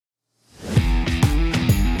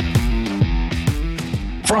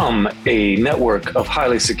From a network of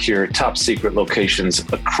highly secure, top secret locations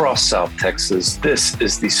across South Texas, this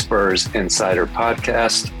is the Spurs Insider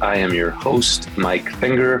Podcast. I am your host, Mike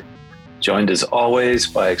Finger, joined as always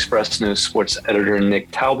by Express News sports editor Nick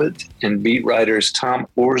Talbot and beat writers Tom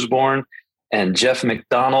Orsborn and Jeff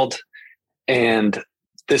McDonald. And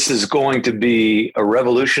this is going to be a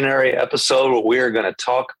revolutionary episode where we are going to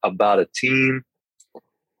talk about a team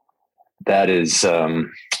that is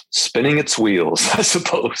spinning its wheels, I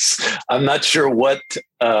suppose. I'm not sure what's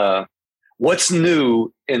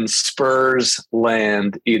new in Spurs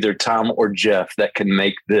land, either Tom or Jeff, that can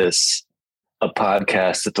make this a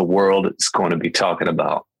podcast that the world is going to be talking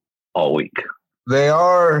about all week. They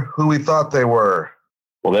are who we thought they were.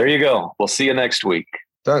 Well, there you go. We'll see you next week.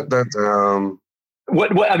 What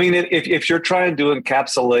I mean, if you're trying to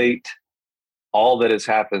encapsulate all that has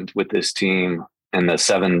happened with this team in the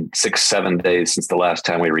 7 days since the last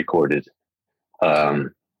time we recorded,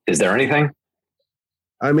 is there anything?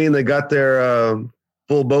 I mean, they got their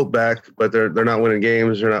full boat back, but they're not winning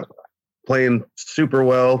games. They're not playing super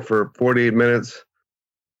well for 48 minutes.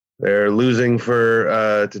 They're losing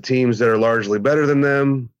to teams that are largely better than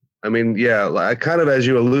them. I mean, yeah, kind of as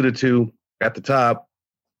you alluded to at the top,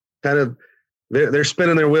 kind of they're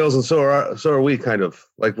spinning their wheels, and so are we. Kind of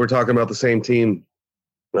like we're talking about the same team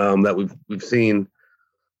that we've seen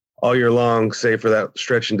all year long, save for that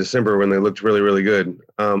stretch in December when they looked really, really good.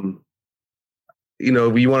 You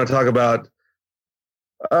want to talk about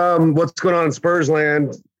what's going on in Spurs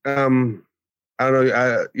land. I don't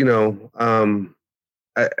know.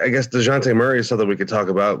 I guess DeJounte Murray is something we could talk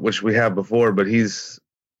about, which we have before, but he's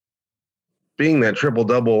being that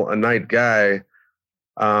triple-double a night guy,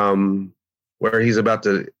 where he's about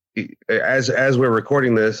to, as we're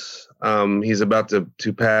recording this, he's about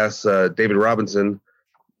to pass David Robinson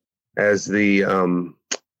as the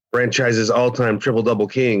franchise's all-time triple-double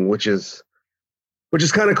king, which is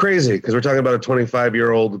kind of crazy because we're talking about a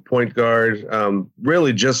 25-year-old point guard,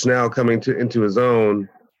 really just now coming into his own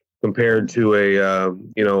compared to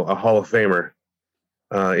a Hall of Famer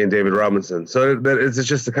in David Robinson. So it's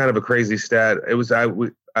just a kind of a crazy stat. It was I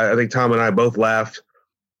think Tom and I both laughed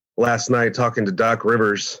last night talking to Doc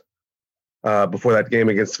Rivers before that game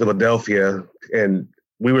against Philadelphia, and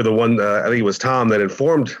we were the one. I think it was Tom that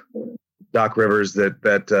informed Doc Rivers that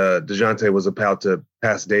DeJounte was about to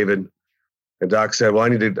pass David, and Doc said, "Well,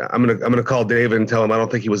 I'm gonna call David and tell him I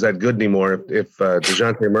don't think he was that good anymore if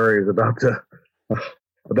DeJounte Murray is about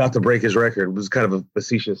to break his record." It was kind of a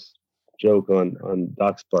facetious joke on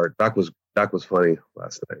Doc's part. Doc was funny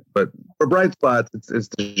last night, but for bright spots, it's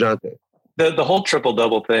DeJounte. The whole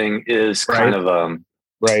triple-double thing is kind of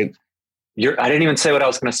right. I didn't even say what I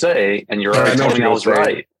was going to say, and you're already telling me I was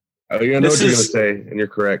right. Oh, you know what you're going to say, and you're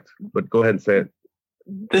correct. But go ahead and say it.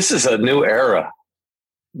 This is a new era.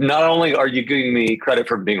 Not only are you giving me credit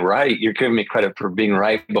for being right, you're giving me credit for being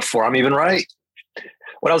right before I'm even right.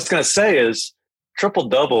 What I was going to say is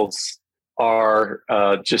triple-doubles are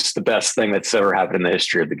just the best thing that's ever happened in the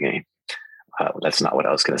history of the game. That's not what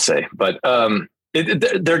I was going to say, but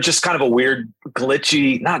they're just kind of a weird,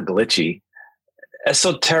 not glitchy,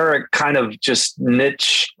 esoteric kind of just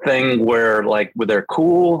niche thing where they're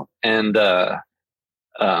cool, and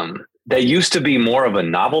they used to be more of a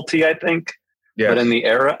novelty, I think. Yes. But in the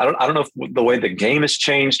era, I don't know if the way the game has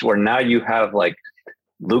changed, where now you have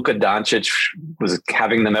Luka Doncic was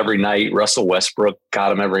having them every night, Russell Westbrook got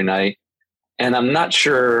them every night, and I'm not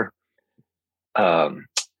sure. I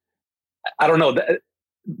don't know.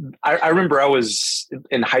 I remember I was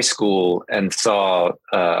in high school and saw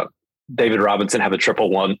David Robinson have a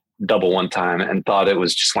triple-double one time and thought it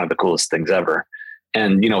was just one of the coolest things ever.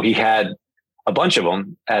 And, he had a bunch of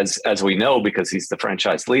them, as we know, because he's the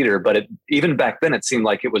franchise leader. But even back then, it seemed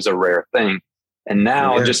like it was a rare thing. And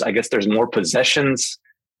now I guess there's more possessions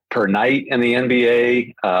per night in the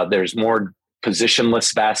NBA. There's more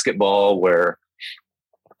positionless basketball where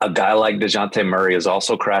a guy like DeJounte Murray is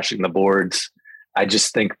also crashing the boards. I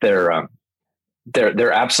just think they're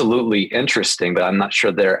absolutely interesting, but I'm not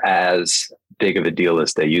sure they're as big of a deal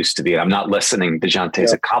as they used to be. I'm not lessening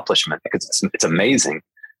DeJounte's accomplishment because it's amazing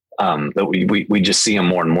that we just see him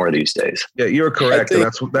more and more these days. Yeah, you're correct,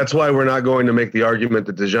 and that's why we're not going to make the argument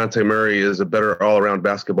that DeJounte Murray is a better all-around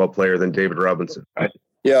basketball player than David Robinson. Right?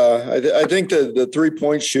 Yeah, I think the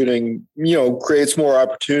 3-point shooting, creates more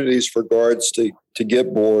opportunities for guards to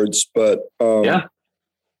get boards, but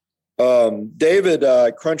David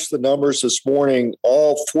crunched the numbers this morning.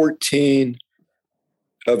 All 14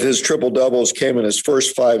 of his triple doubles came in his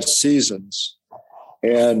first 5 seasons.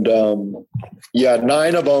 And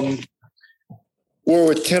 9 of them were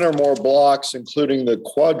with 10 or more blocks, including the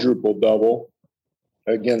quadruple double.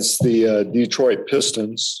 against the Detroit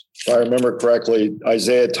Pistons. If I remember correctly,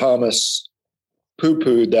 Isaiah Thomas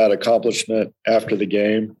poo-pooed that accomplishment after the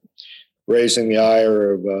game, raising the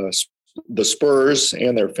ire of the Spurs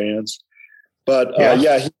and their fans. But he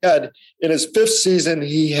had, in his fifth season,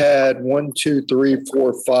 he had 5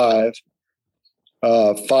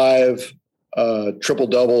 triple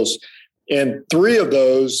doubles, and 3 of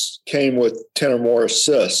those came with 10 or more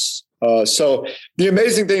assists. So the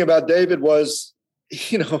amazing thing about David was,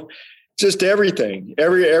 just everything,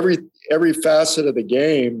 every facet of the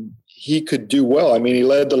game, he could do well. I mean, he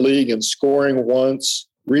led the league in scoring once,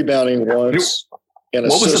 rebounding once. And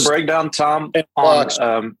what was the breakdown, Tom?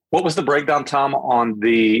 What was the breakdown, Tom, on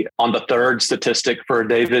the third statistic for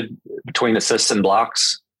David between assists and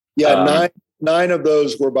blocks? Yeah, nine of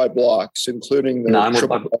those were by blocks, including the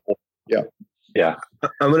triple double. Yeah.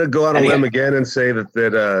 I'm going to go out on a limb again and say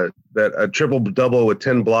that a triple double with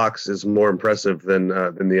 10 blocks is more impressive than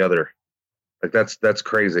the other. Like that's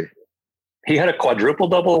crazy. He had a quadruple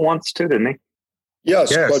double once too, didn't he?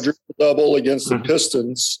 Yes. Quadruple double against the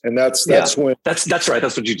Pistons, and that's when that's right.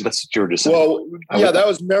 That's what you were just saying. Well, that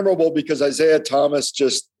was memorable because Isaiah Thomas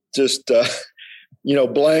just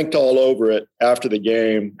blanked all over it after the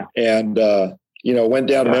game, and went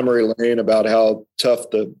down memory lane about how tough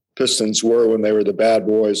the Pistons were when they were the bad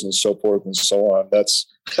boys and so forth and so on. That's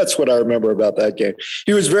what I remember about that game.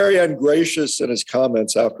 He was very ungracious in his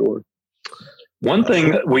comments afterward. One thing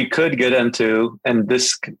that we could get into, and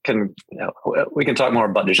this we can talk more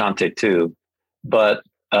about DeJounte too, but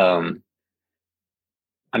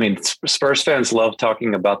Spurs fans love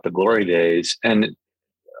talking about the glory days, and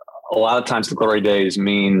a lot of times the glory days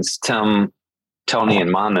means Tim, Tony,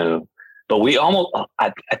 and Manu. But we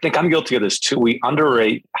I think I'm guilty of this too. We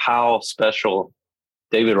underrate how special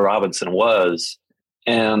David Robinson was.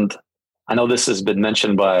 And I know this has been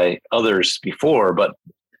mentioned by others before, but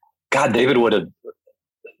God, David would have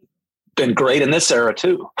been great in this era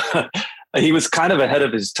too. He was kind of ahead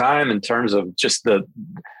of his time in terms of just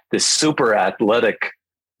this super athletic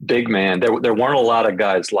big man. There weren't a lot of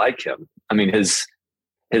guys like him. I mean, his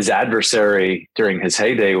adversary during his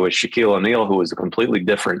heyday was Shaquille O'Neal, who was a completely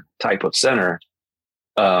different type of center.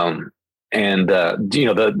 The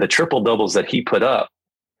triple doubles that he put up,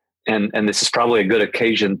 and this is probably a good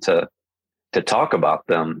occasion to talk about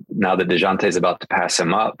them now that DeJounte is about to pass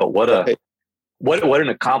him up. But what an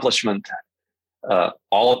accomplishment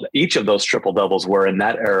each of those triple doubles were in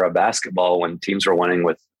that era of basketball when teams were winning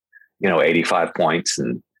with 85 points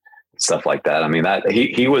and stuff like that. I mean, that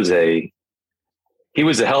he was a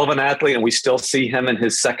hell of an athlete, and we still see him in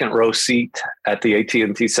his second row seat at the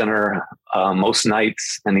AT&T Center most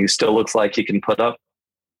nights, and he still looks like he can put up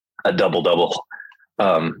a double-double.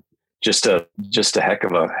 Just a heck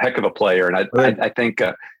of a player, and I think.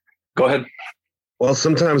 Go ahead. Well,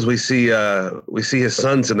 sometimes we see his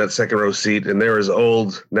sons in that second row seat, and they're as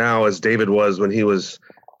old now as David was when he was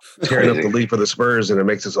tearing up the lead for the Spurs, and it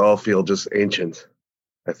makes us all feel just ancient,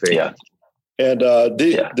 I think. Yeah. And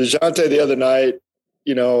DeJounte the other night,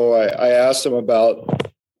 I asked him about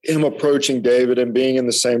him approaching David and being in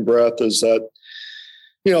the same breath as that,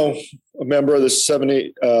 a member of the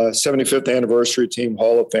 75th anniversary team,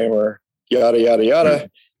 Hall of Famer, yada, yada,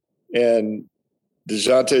 yada. And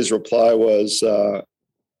DeJounte's reply was, but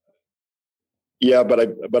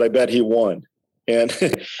I bet he won. And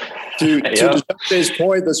to DeJounte's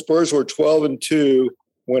point, the Spurs were 12-2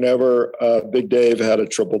 whenever Big Dave had a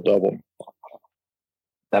triple-double.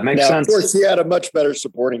 That makes sense. Of course, he had a much better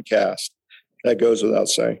supporting cast. That goes without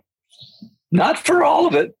saying. Not for all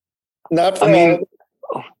of it. Not for all of it.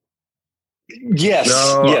 Yes.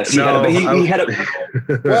 He had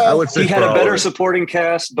a better supporting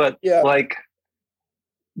cast, but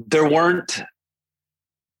there weren't,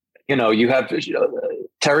 you have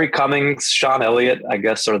Terry Cummings, Sean Elliott, I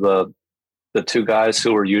guess, are the two guys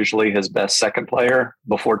who were usually his best second player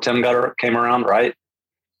before Tim came around, right?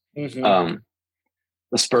 Mm-hmm.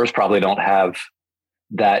 The Spurs probably don't have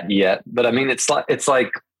that yet, but I mean, it's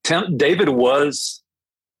like David was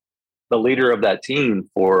the leader of that team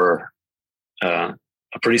for a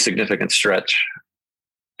pretty significant stretch.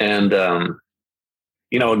 And,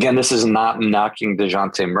 again, this is not knocking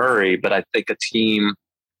DeJounte Murray, but I think a team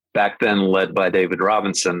back then led by David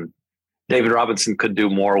Robinson could do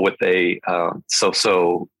more with a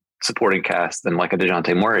so-so supporting cast than like a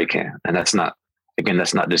DeJounte Murray can. And that's not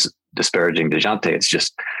just disparaging DeJounte. It's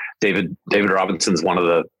just David Robinson's one of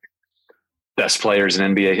the best players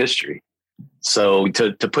in NBA history. So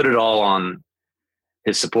to put it all on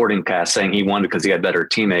his supporting cast, saying he won because he had better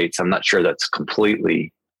teammates, I'm not sure that's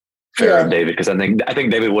completely fair of David, because I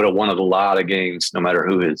think David would have won a lot of games no matter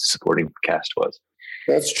who his supporting cast was.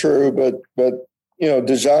 That's true, but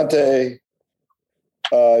DeJounte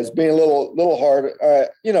is being a little hard.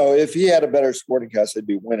 If he had a better sporting cast, they'd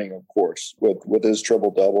be winning, of course, with his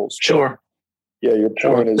triple doubles. Sure. Yeah, your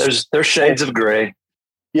point is there's shades of gray.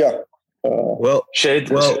 Yeah.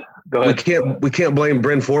 Shades. Well, go ahead. We can't blame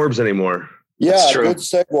Bryn Forbes anymore. Yeah, good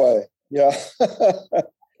segue. Yeah.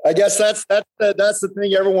 I guess that's the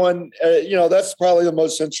thing. Everyone, that's probably the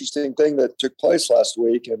most interesting thing that took place last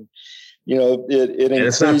week, and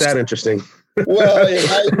it's not that interesting. Well,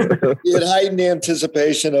 it heightened the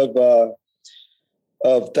anticipation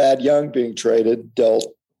of Thad Young being traded.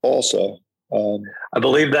 Dealt also. I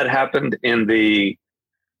believe that happened in the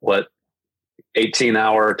 18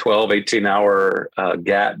 hour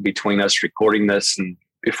gap between us recording this and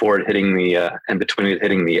before it hitting and between it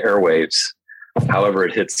hitting the airwaves. However,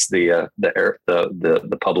 it hits the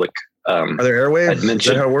public. Are there airwaves? Is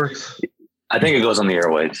that how it works? I think it goes on the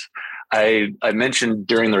airwaves. I mentioned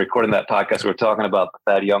during the recording of that podcast, we were talking about the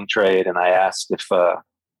Thad Young trade, and I asked if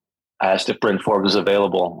Bryn Forbes was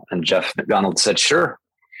available, and Jeff McDonald said sure.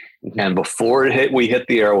 Mm-hmm. And before we hit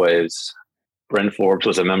the airwaves, Bryn Forbes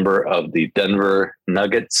was a member of the Denver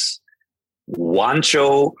Nuggets.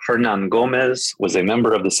 Juancho Hernangomez was a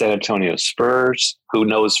member of the San Antonio Spurs. Who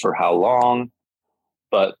knows for how long?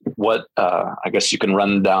 But I guess you can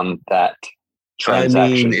run down that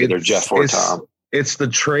transaction, either Jeff or Tom. It's the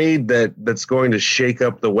trade that's going to shake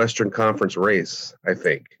up the Western Conference race, I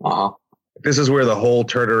think. Uh-huh. This is where the whole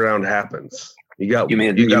turnaround happens. You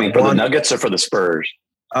mean for the Nuggets or for the Spurs?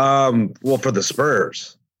 Well, for the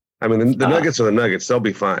Spurs. I mean, the Nuggets are the Nuggets. They'll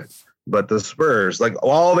be fine. But the Spurs, like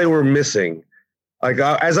all they were missing,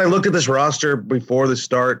 as I looked at this roster before the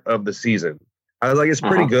start of the season, I was like, it's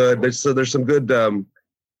pretty good. There's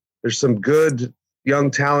some good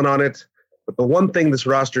young talent on it. But the one thing this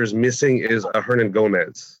roster is missing is a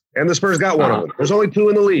Hernangomez. And the Spurs got one of them. There's only two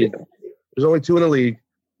in the league.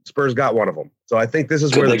 Spurs got one of them. So I think this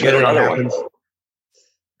is where the turnaround happens.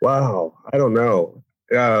 Wow. I don't know.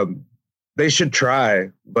 They should try,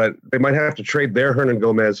 but they might have to trade their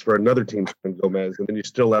Hernangomez for another team's Hernangomez, and then you're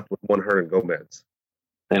still left with one Hernangomez.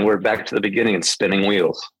 And we're back to the beginning and spinning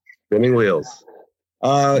wheels. The point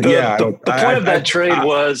of that trade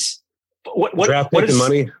was what draft pick and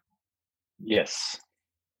money. Yes.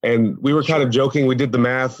 And we were kind of joking. We did the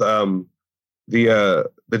math. The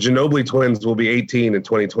Ginobili twins will be 18 in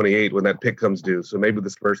 2028 when that pick comes due. So maybe the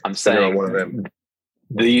Spurs can on one of them.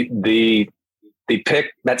 The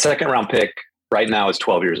pick, that second round pick right now is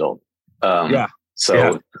 12 years old.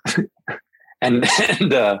 So, and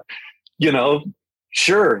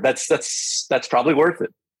sure, that's probably worth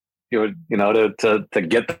it. To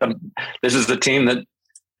get them. This is the team that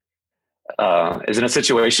is in a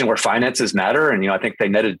situation where finances matter. And, I think they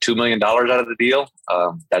netted $2 million out of the deal.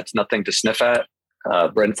 That's nothing to sniff at.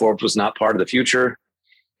 Bryn Forbes was not part of the future.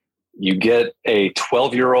 You get a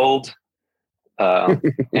 12-year-old and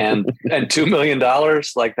 $2 million.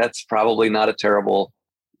 Like, that's probably not a terrible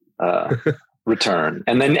return.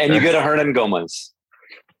 And you get a Hernangomez.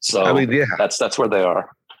 So that's where they are.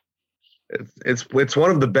 It's one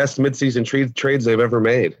of the best midseason trades they've ever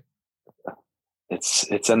made.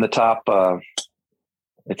 It's in the top.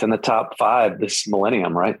 It's in the top 5 this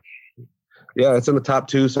millennium, right? Yeah, it's in the top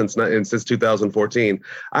 2 since 2014.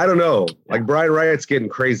 I don't know. Like, Brian Wright's getting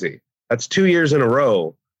crazy. That's 2 years in a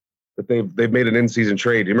row that they've made an in-season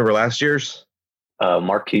trade. Do you remember last year's?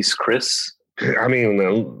 Marquise Chris. I mean,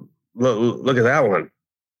 look at that one.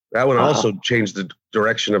 That one also changed the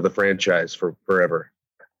direction of the franchise for forever.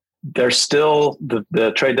 There's still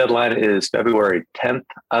the trade deadline is February 10th,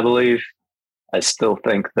 I believe. I still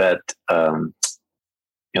think that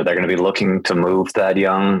they're going to be looking to move Thad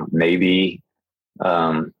Young. Maybe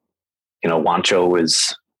Juancho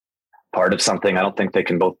is part of something. I don't think they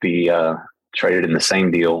can both be traded in the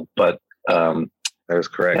same deal, but that is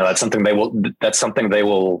correct. That's something they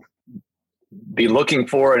will be looking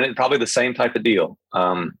for, and probably the same type of deal.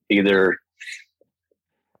 Either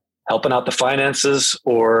helping out the finances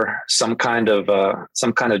or some kind of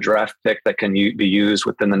draft pick that can be used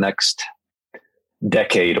within the next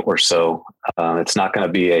decade or so. It's not going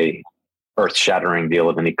to be a earth-shattering deal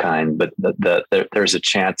of any kind, but there's a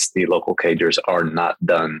chance the local Cagers are not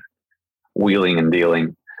done wheeling and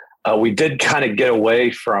dealing. We did kind of get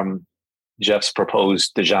away from Jeff's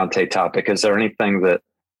proposed DeJounte topic. Is there anything that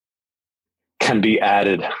can be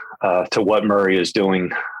added to what Murray is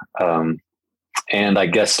doing? And I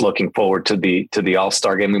guess looking forward to the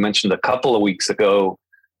All-Star game. We mentioned a couple of weeks ago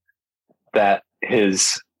that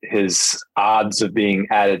his odds of being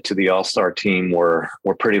added to the All-Star team were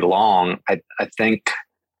pretty long. I think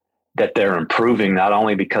that they're improving, not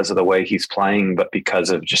only because of the way he's playing, but because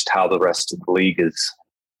of just how the rest of the league is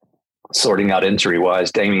sorting out injury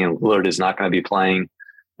wise. Damian Lillard is not going to be playing.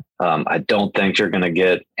 I don't think you're going to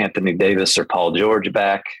get Anthony Davis or Paul George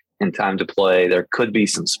back in time to play. There could be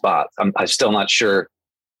some spots. I'm still not sure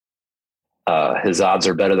his odds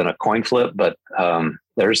are better than a coin flip, but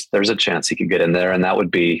there's a chance he could get in there, and that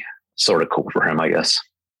would be sort of cool for him, I guess.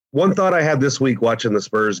 One thought I had this week watching the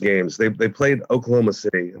Spurs games, they played Oklahoma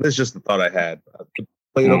City. This is just the thought I had.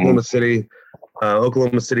 Playing Oklahoma City.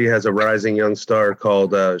 Oklahoma City has a rising young star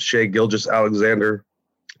called Shai Gilgeous-Alexander.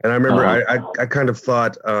 And I remember I kind of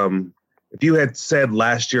thought if you had said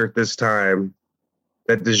last year at this time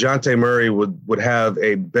that DeJounte Murray would have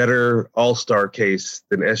a better all-star case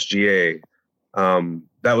than SGA,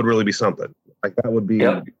 that would really be something. Like that would be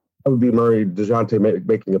Murray, DeJounte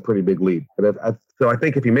making a pretty big leap. And so I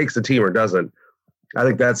think if he makes the team or doesn't, I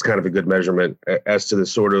think that's kind of a good measurement as to the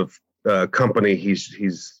sort of company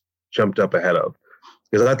he's jumped up ahead of.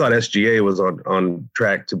 Because I thought SGA was on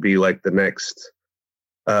track to be like the next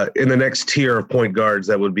in the next tier of point guards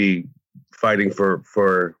that would be fighting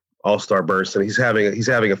for all-star bursts, and he's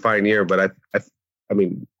having a fine year. But I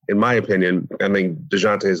mean, in my opinion, I mean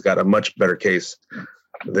DeJounte has got a much better case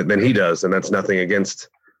than he does, and that's nothing against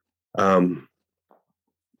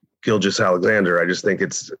Gilgeous-Alexander. I just think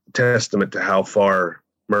it's a testament to how far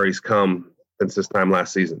Murray's come since this time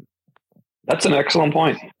last season. That's an excellent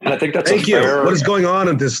point. And I think that's Thank you. What is going on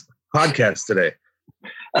in this podcast today?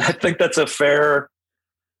 I think that's a fair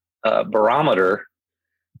barometer,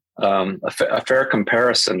 a fair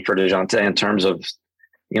comparison for DeJounte in terms of,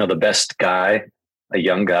 the best guy, a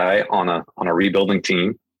young guy on a rebuilding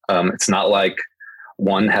team. It's not like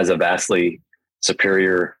one has a vastly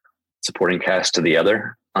superior supporting cast to the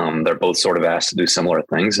other. They're both sort of asked to do similar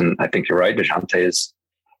things. And I think you're right. DeJounte has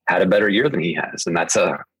had a better year than he has. And that's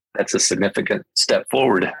a significant step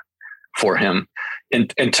forward for him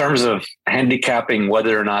in terms of handicapping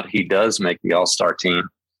whether or not he does make the all-star team.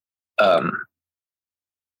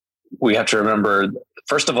 We have to remember,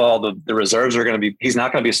 first of all, the reserves are going to be, he's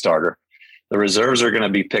not going to be a starter. The reserves are going to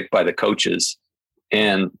be picked by the coaches.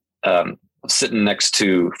 And sitting next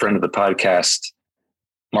to a friend of the podcast,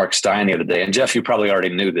 Mark Stein, the other day, and Jeff, you probably already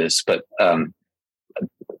knew this, but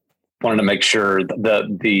wanted to make sure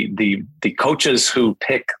the coaches who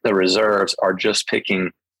pick the reserves are just picking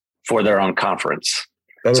for their own conference.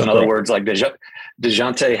 So in other words, like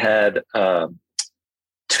DeJounte had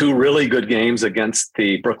 2 really good games against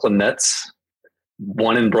the Brooklyn Nets,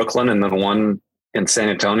 one in Brooklyn and then one in San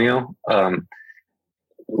Antonio.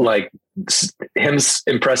 Like him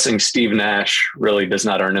impressing Steve Nash really does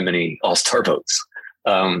not earn him any all-star votes.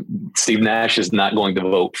 Steve Nash is not going to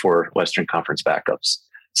vote for Western Conference backups.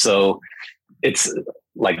 So it's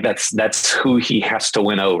like that's who he has to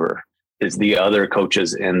win over, is the other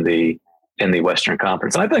coaches in the Western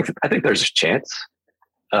Conference. And I think there's a chance.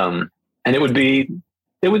 And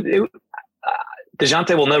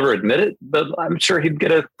DeJounte will never admit it, but I'm sure he'd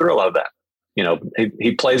get a thrill out of that.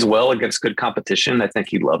 He plays well against good competition. I think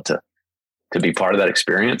he'd love to be part of that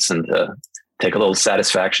experience and to take a little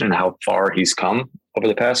satisfaction in how far he's come over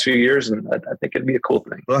the past few years. And I think it'd be a cool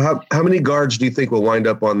thing. Well, how many guards do you think will wind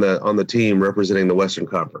up on the team representing the Western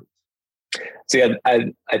Conference? See,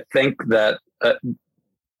 I think that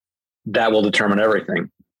that will determine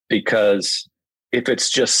everything, because if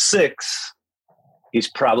it's just 6, he's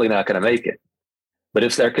probably not going to make it. But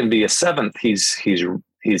if there can be a 7th, he's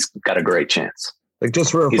got a great chance. Like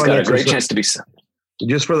just for he's got a great chance to be 7th.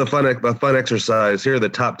 Just for the fun exercise, here are the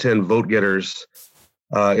top 10 vote getters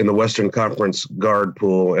in the Western Conference guard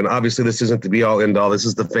pool. And obviously this isn't the be all end all. This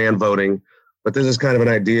is the fan voting, but this is kind of an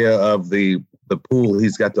idea of the pool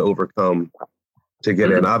he's got to overcome to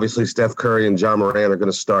get in. Obviously Steph Curry and John Morant are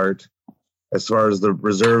going to start. As far as the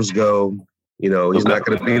reserves go, he's not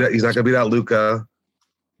going to beat out Luka.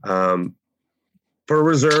 For a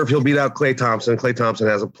reserve, he'll beat out Klay Thompson. Klay Thompson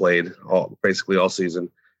hasn't played basically all season.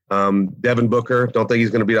 Devin Booker, don't think he's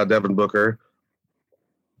going to beat out Devin Booker.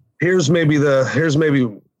 Maybe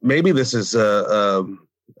this is an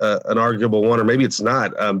arguable one, or maybe it's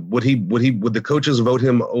not. Would the coaches vote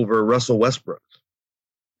him over Russell Westbrook?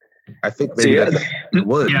 I think maybe that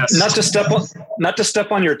would. Yes. Not to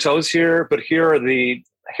step on your toes here, but here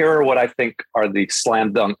are what I think are the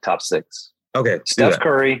slam dunk top 6. Okay. Steph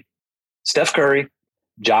Curry,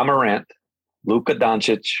 Ja Morant, Luka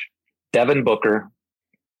Doncic, Devin Booker,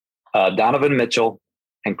 Donovan Mitchell,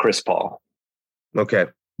 and Chris Paul. Okay.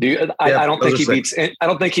 I don't think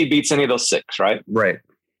he beats any of those 6, right? Right.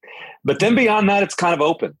 But then beyond that, it's kind of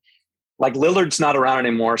open. Like Lillard's not around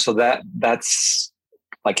anymore, so that's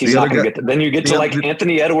Like he's not going to get. Then you get to like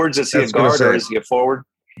Anthony Edwards. Is he a guard or is he a forward?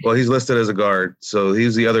 Well, he's listed as a guard, so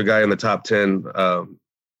he's the other guy in the top 10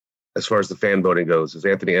 as far as the fan voting goes. Is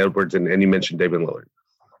Anthony Edwards, and you mentioned David Lillard.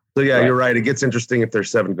 So yeah, You're right. It gets interesting if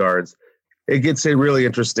there's 7 guards. It gets really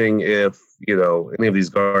interesting if any of these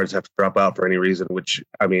guards have to drop out for any reason, which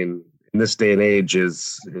I mean, in this day and age,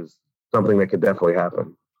 is something that could definitely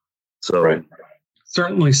happen. So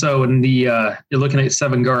certainly so. And you're looking at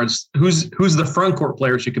 7 guards. Who's the front court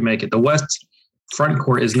players who can make it? The West front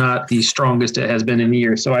court is not the strongest it has been in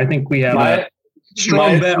years. So I think we have a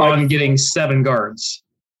strong bet on getting 7 guards.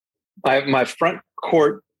 My front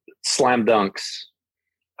court slam dunks: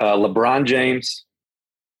 LeBron James,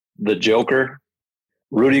 the Joker,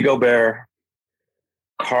 Rudy Gobert,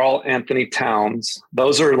 Karl Anthony Towns.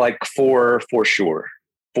 Those are like 4 for sure.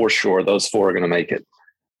 For sure, those 4 are going to make it.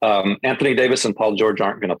 Anthony Davis and Paul George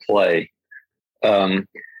aren't going to play.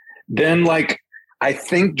 Then I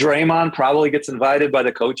think Draymond probably gets invited by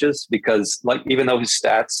the coaches because even though his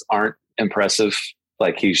stats aren't impressive,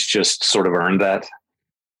 he's just sort of earned that.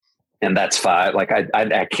 And that's 5.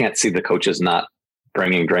 I can't see the coaches not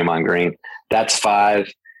bringing Draymond Green. That's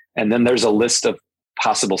 5. And then there's a list of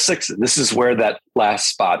possible 6. This is where that last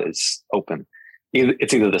spot is open.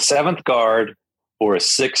 It's either the 7th guard or a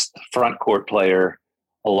 6th front court player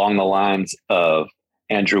along the lines of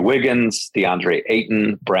Andrew Wiggins, DeAndre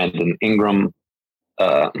Ayton, Brandon Ingram,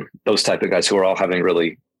 those type of guys who are all having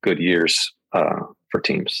really good years for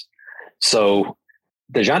teams. So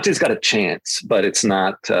DeJounte's got a chance, but it's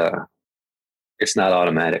not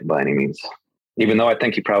automatic by any means, even though I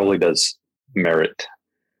think he probably does merit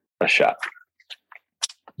a shot.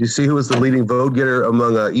 You see who was the leading vote getter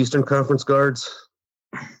among Eastern Conference guards?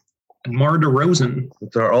 DeMar DeRozan.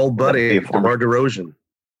 It's our old buddy, DeMar DeRozan.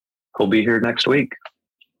 He'll be here next week.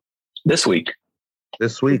 This week.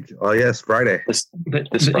 Oh, yes, Friday. This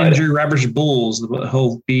Friday. Injury-ravaged Bulls.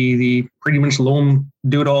 He'll be the pretty much lone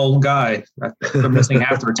do-it-all guy. They're missing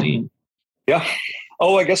half their team. Yeah.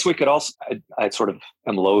 Oh, I guess we could also – I sort of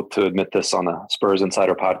am loath to admit this on the Spurs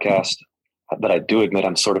Insider podcast, but I do admit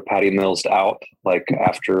I'm sort of Patty Mills'd out,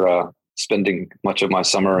 after spending much of my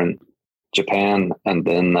summer in Japan and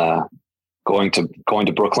then going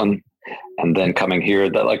to Brooklyn and then coming here.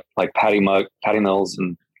 That Patty Mills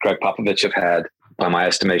and Greg Popovich have had, by my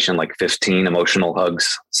estimation, 15 emotional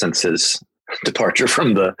hugs since his departure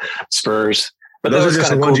from the Spurs. But those are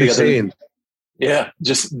just the ones you've seen. Yeah,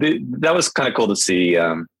 that was kind of cool to see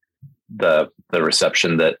the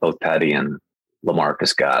reception that both Patty and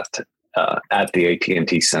LaMarcus got at the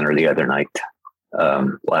AT&T Center the other night,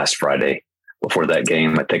 last Friday before that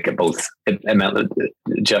game. I think it meant that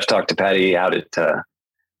Jeff talked to Patty out at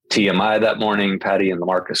TMI that morning. Patty and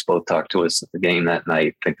LaMarcus both talked to us at the game that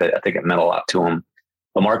night. I think it meant a lot to him.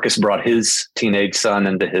 LaMarcus brought his teenage son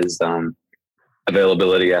into his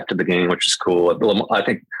availability after the game, which is cool. I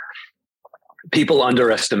think people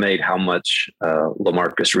underestimate how much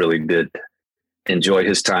LaMarcus really did enjoy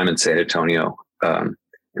his time in San Antonio. And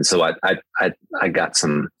so I got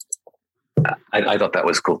some, I thought that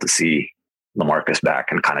was cool to see LaMarcus back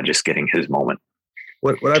and kind of just getting his moment.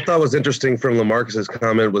 What I thought was interesting from LaMarcus's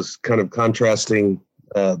comment was kind of contrasting,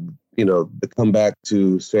 the comeback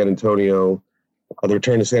to San Antonio, the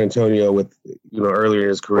return to San Antonio with, earlier in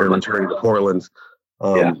his career, returning to Portland.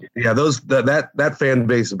 That fan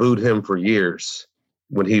base booed him for years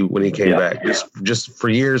when he came back, just for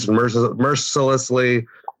years and mercilessly,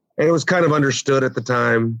 and it was kind of understood at the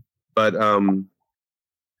time, but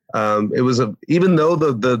it was even though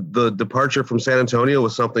the departure from San Antonio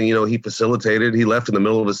was something he facilitated. He left in the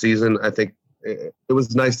middle of the season. I think it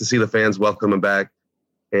was nice to see the fans welcome him back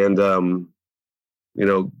and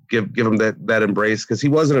give him that embrace, because he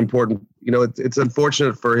was an important. It's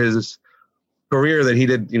unfortunate for his career that he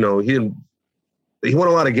won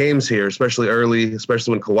a lot of games here, especially early,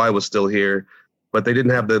 especially when Kawhi was still here, but they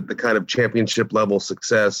didn't have the kind of championship level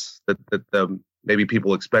success that maybe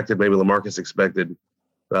people expected, maybe LaMarcus expected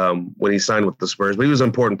when he signed with the Spurs. But he was an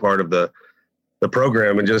important part of the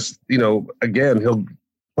program, and just, again, he'll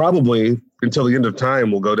probably until the end of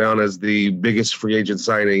time will go down as the biggest free agent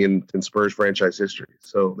signing in Spurs franchise history.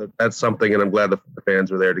 So that's something, and I'm glad the fans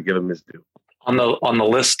were there to give him his due. On the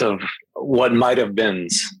list of what might have been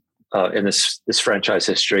in this franchise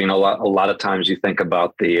history, a lot of times you think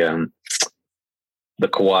about the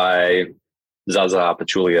Kawhi, Zaza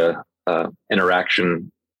Pachulia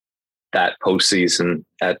interaction that postseason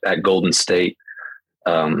at Golden State,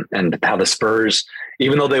 and how the Spurs,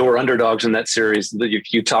 even though they were underdogs in that series,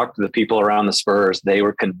 if you talk to the people around the Spurs, they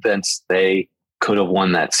were convinced they could have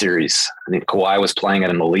won that series. I think Kawhi was playing at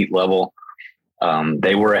an elite level.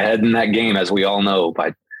 They were ahead in that game, as we all know,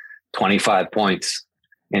 by 25 points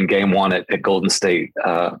in game one at Golden State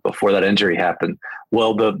before that injury happened.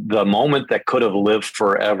 Well, the moment that could have lived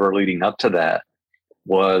forever leading up to that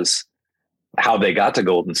was how they got to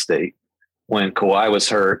Golden State when Kawhi was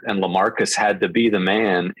hurt and LaMarcus had to be the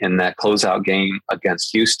man in that closeout game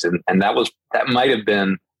against Houston. And that might have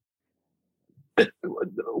been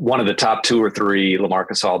one of the top 2 or 3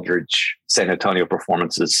 LaMarcus Aldridge San Antonio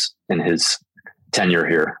performances in his tenure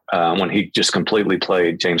here, when he just completely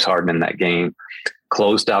played James Harden in that game,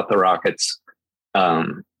 closed out the Rockets.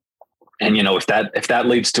 And if that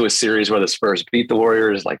leads to a series where the Spurs beat the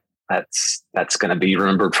Warriors, like that's going to be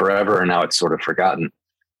remembered forever. And now it's sort of forgotten.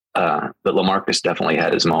 But LaMarcus definitely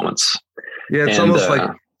had his moments. Yeah, it's almost like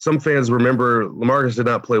some fans remember LaMarcus did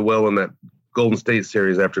not play well in that Golden State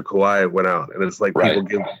series after Kawhi went out, and it's like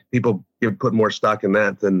people put more stock in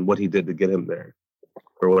that than what he did to get him there,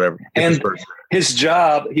 or whatever. And his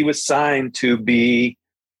job, he was signed to be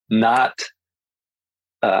not,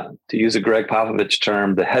 to use a Greg Popovich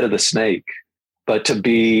term, the head of the snake, but to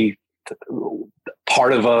be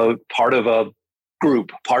part of a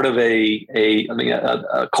group, part of a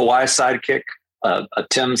Kawhi sidekick, a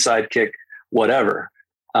Tim sidekick, whatever.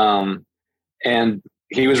 And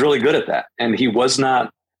he was really good at that. And he was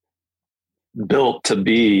not built to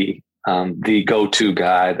be the go-to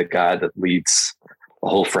guy, the guy that leads the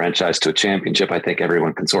whole franchise to a championship. I think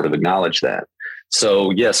everyone can sort of acknowledge that.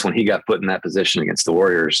 So yes, when he got put in that position against the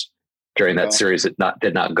Warriors during that series, it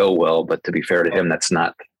did not go well, but to be fair to him, that's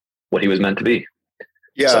not what he was meant to be.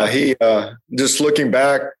 Yeah. So, he just looking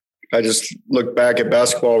back, I just looked back at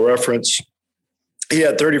Basketball Reference. He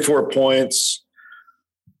had 34 points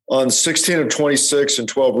on 16 of 26 and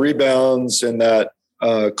 12 rebounds in that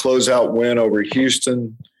closeout win over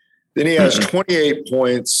Houston. Then he has 28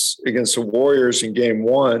 points against the Warriors in game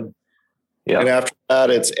one. Yeah. And after that,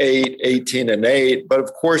 it's 8, 18, and 8. But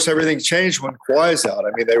of course, everything changed when Kawhi's out.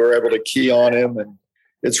 I mean, they were able to key on him, and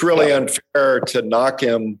it's really unfair to knock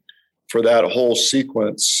him for that whole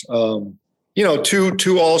sequence.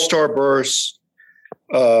 Two All-Star bursts,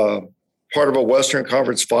 part of a Western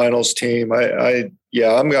Conference Finals team.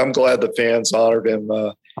 I'm glad the fans honored him.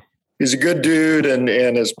 He's a good dude, and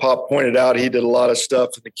as Pop pointed out, he did a lot of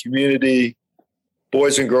stuff in the community,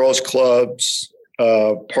 Boys and Girls Clubs,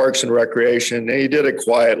 Parks and Recreation, and he did it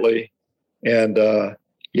quietly. And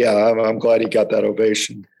I'm glad he got that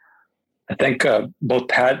ovation. I think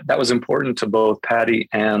that was important to both Patty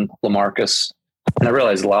and LaMarcus. And I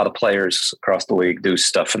realize a lot of players across the league do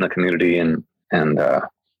stuff in the community, and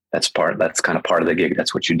that's kind of part of the gig.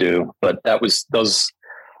 That's what you do. But that was those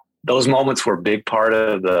moments were a big part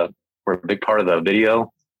of the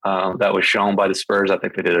video that was shown by the Spurs. I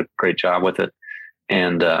think they did a great job with it,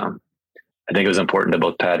 and I think it was important to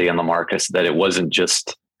both Patty and LaMarcus that it wasn't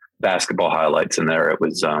just basketball highlights in there. It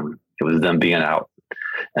was them being out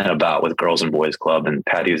and about with Girls and Boys Club and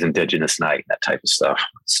Patty's Indigenous Night, that type of stuff.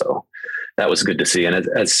 So that was good to see. And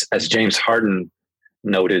as James Harden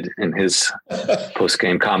noted in his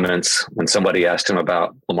post-game comments, when somebody asked him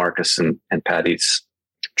about LaMarcus and Patty's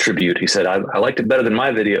tribute, he said, I liked it better than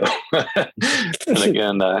my video. And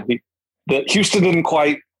again, Houston didn't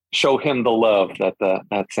quite show him the love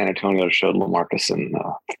that San Antonio showed LaMarcus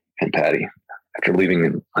and Patty after leaving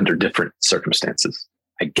him under different circumstances.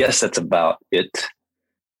 I guess that's about it.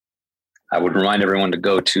 I would remind everyone to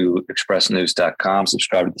go to expressnews.com,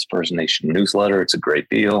 subscribe to the Spurs Nation newsletter. It's a great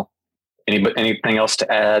deal. Anything else to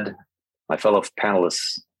add, my fellow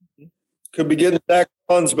panelists? Could be getting Zach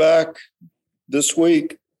Collins back this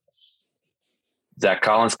week. Zach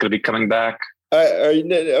Collins could be coming back. Coming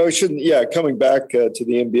back to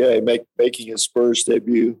the NBA, making his Spurs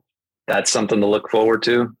debut. That's something to look forward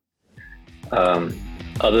to.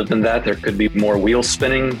 Other than that, there could be more wheels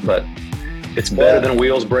spinning, but it's better than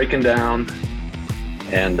wheels breaking down.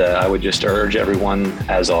 And I would just urge everyone,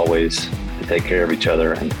 as always, to take care of each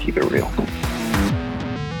other and keep it real.